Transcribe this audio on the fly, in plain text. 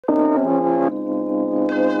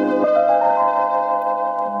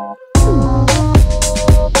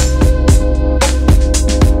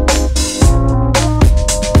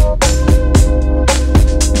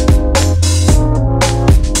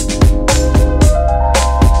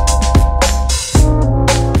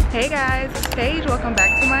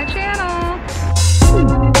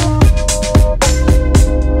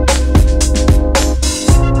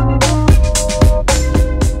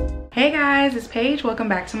Brigit, welcome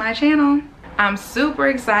back to my channel. I'm super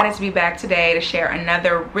excited to be back today to share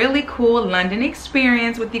another really cool London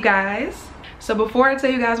experience with you guys. So before I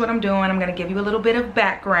tell you guys what I'm doing, I'm gonna give you a little bit of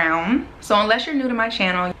background. So unless you're new to my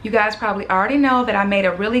channel, you guys probably already know that I made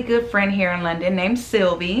a really good friend here in London named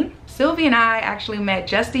Sylvie. Sylvie and I actually met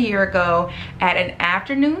just a year ago at an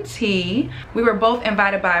afternoon tea. We were both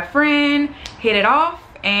invited by a friend, hit it off,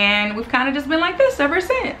 and we've kind of just been like this ever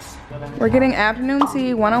since. We're getting afternoon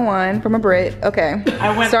tea 101 from a Brit. Okay.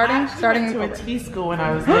 I went starting to a tea school when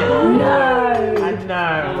I was little. No. I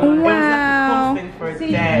know. Wow. It was like a cool thing for a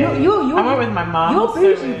day. I went with my mom. You're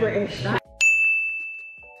bougie British. I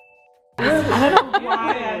don't know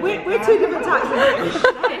why. We're two different types of British.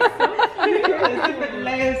 There's different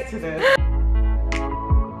layers to this.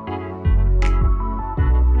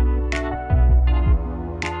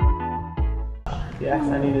 Yes,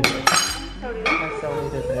 I needed this. I so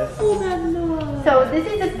needed this. So this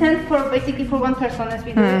is a tent for basically for one person as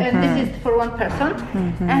we do, and this is for one person.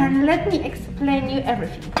 And let me explain you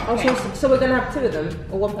everything. Oh, so we're gonna have two of them,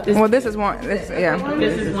 or one person? Well, this is one. This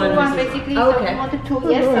is one basically. Oh, okay. So we wanted two.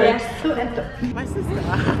 Yes, two and two. My sister.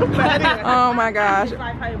 Oh my gosh.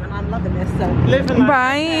 Drive home and I'm loving this. So Living life.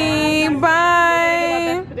 Bye.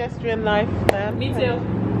 Bye. Pedestrian life. Me too.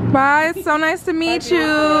 Bye. It's so nice to meet you.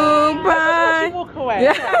 Bye. Walk away.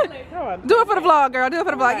 Yeah. Come on. Do it for the vlog, girl. Do it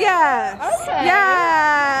for the vlog. Yes. Okay.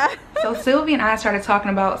 Yeah. So Sylvie and I started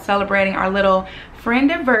talking about celebrating our little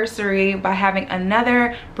friendaversary by having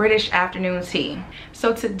another British afternoon tea.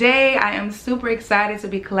 So today I am super excited to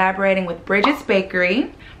be collaborating with Brigit's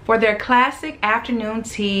Bakery for their classic afternoon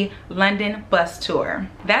tea London bus tour.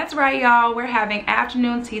 That's right, y'all. We're having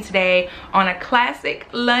afternoon tea today on a classic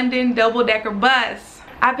London double-decker bus.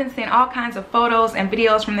 I've been seeing all kinds of photos and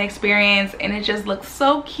videos from the experience, and it just looks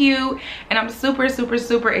so cute, and I'm super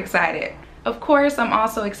excited. Of course, I'm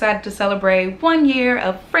also excited to celebrate 1 year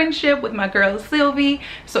of friendship with my girl Sylvie,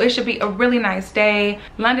 so it should be a really nice day.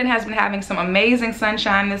 London has been having some amazing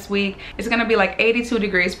sunshine this week. It's gonna be like 82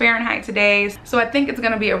 degrees Fahrenheit today, so I think it's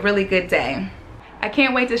gonna be a really good day. I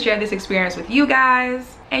can't wait to share this experience with you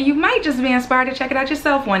guys, and you might just be inspired to check it out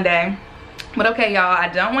yourself one day. But okay, y'all, I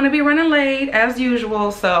don't want to be running late as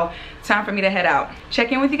usual, so time for me to head out.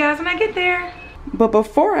 Check in with you guys when I get there. But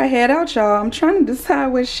before I head out, y'all, I'm trying to decide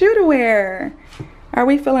what shoe to wear. Are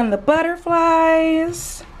we feeling the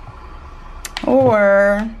butterflies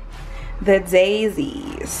or the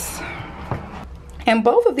daisies? And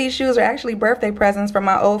both of these shoes are actually birthday presents from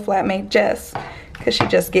my old flatmate Jess, because she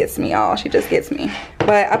just gets me, y'all. She just gets me.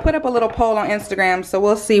 But I put up a little poll on Instagram, so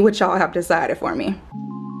we'll see what y'all have decided for me.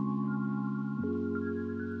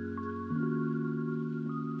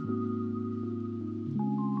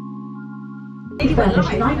 Refurbished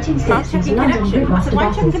 1960s London Ridmaster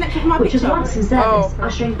buses, which was once in service,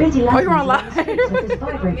 ushering busy London with this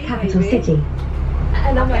vibrant capital city.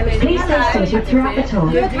 Please stay stationed throughout the tour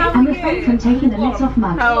and refrain from taking the lids off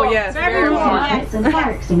mugs. Oh yes, Exits and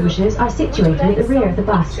fire extinguishers are situated at the rear of the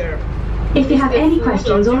bus. If you have any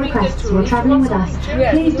questions or requests while travelling with us,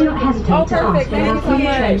 please do not hesitate to ask one of our fully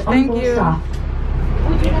trained onboard staff.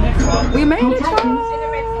 We made it, y'all.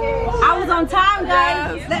 I was on time,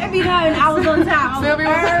 guys. Yes. Let it be known, I was on time. Sylvie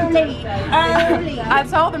was early. I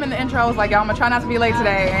told them in the intro, I was like, y'all, I'm gonna try not to be late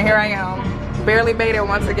today, and here I am. Barely made it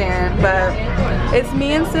once again, but it's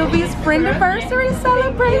me and Sylvie's friendaversary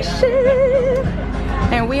celebration.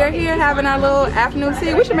 And we are here having our little afternoon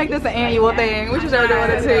tea. We should make this an annual thing. We should start doing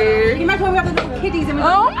it tea. You imagine when we have the little kiddies and we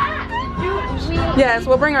yes,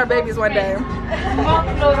 we'll bring our babies one day. Looks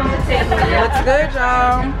good,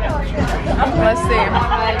 y'all. Let's see.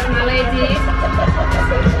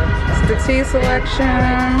 It's the tea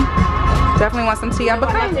selection. Definitely want some tea.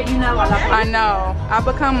 I know. I've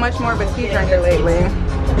become much more of a tea drinker lately.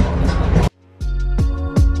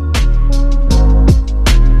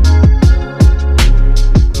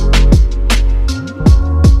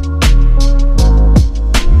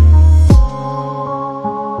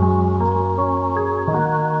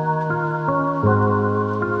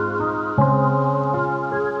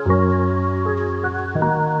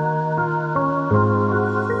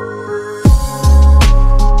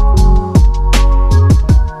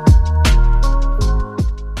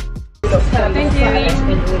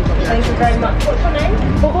 Thank you very much. What's your name?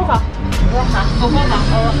 Roja.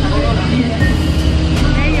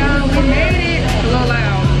 Hey y'all, we made it. It's a little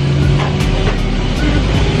loud.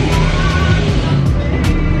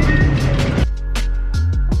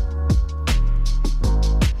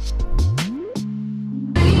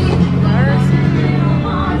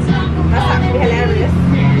 That's actually hilarious.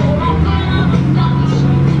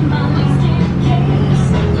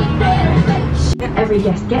 Every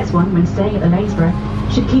guest gets one when staying at the Lanesborough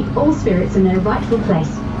should keep all spirits in their rightful place.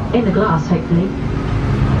 In the glass, hopefully.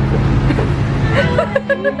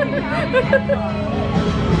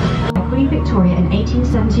 Queen Victoria in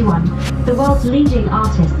 1871, the world's leading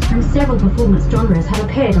artists from several performance genres have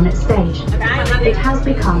appeared on its stage. It has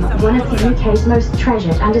become one of the UK's most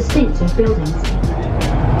treasured and distinctive buildings.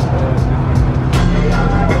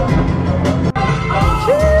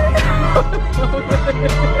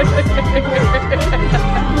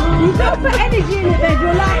 You don't put energy in it, babe.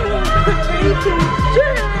 You're like, 3, 2,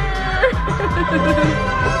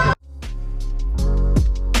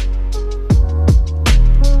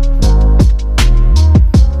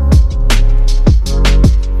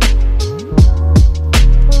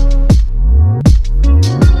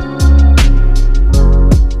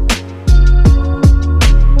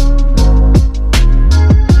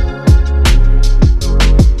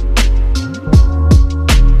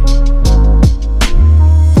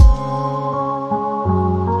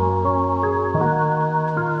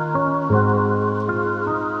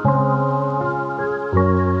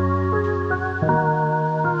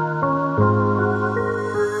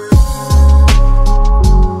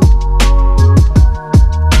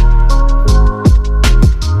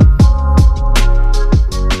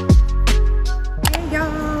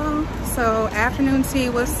 afternoon tea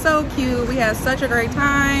was so cute. We had such a great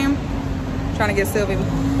time. I'm trying to get Sylvie.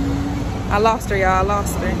 I lost her, y'all. I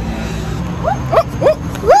lost her.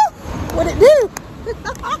 What'd it do?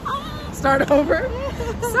 Start over.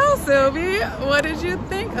 So Sylvie, what did you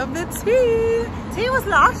think of the tea? Tea was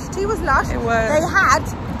lush. Tea was lush. It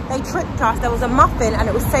was. They tricked us. There was a muffin and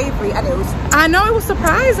it was savory and it was... I know, it was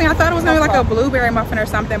surprising. I thought it was gonna be like a blueberry muffin or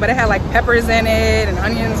something, but it had like peppers in it and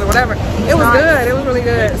onions or whatever. It was good. It was really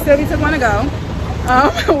good. Sylvie took one to go.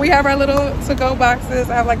 We have our little to-go boxes.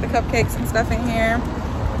 I have like the cupcakes and stuff in here.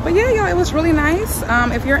 But yeah, y'all, it was really nice.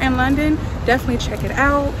 If you're in London, definitely check it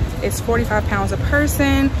out. It's £45 a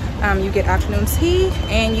person. You get afternoon tea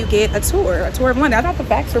and you get a tour of London. I thought the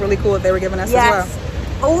facts were really cool that they were giving us as well.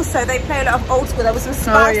 Also, they play a lot of old school. There was some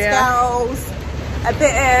Spice Girls, a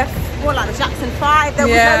bit of, what, like the Jackson 5. There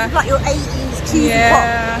was loads of like your 80s cheesy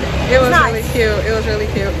pop. It was really cute. It was really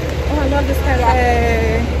cute. Oh, I love this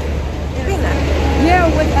cafe. You've been there? Yeah,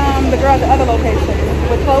 with the girl at the other location.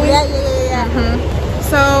 With Chloe. Yeah.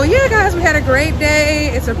 So yeah, guys, we had a great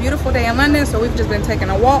day. It's a beautiful day in London, so we've just been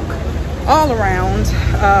taking a walk all around.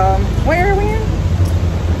 Where are we in?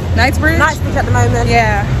 Knightsbridge? Knightsbridge at the moment.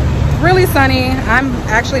 Yeah, really sunny. I'm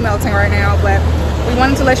actually melting right now, but we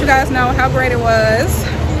wanted to let you guys know how great it was.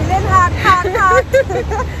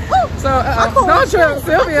 So don't trip,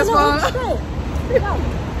 Sylvia's falling.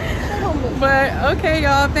 But okay,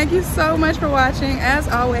 y'all, thank you so much for watching. As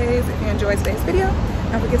always, if you enjoyed today's video,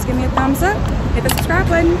 don't forget to give me a thumbs up, hit the subscribe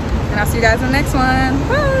button, and I'll see you guys in the next one.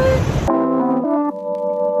 Bye.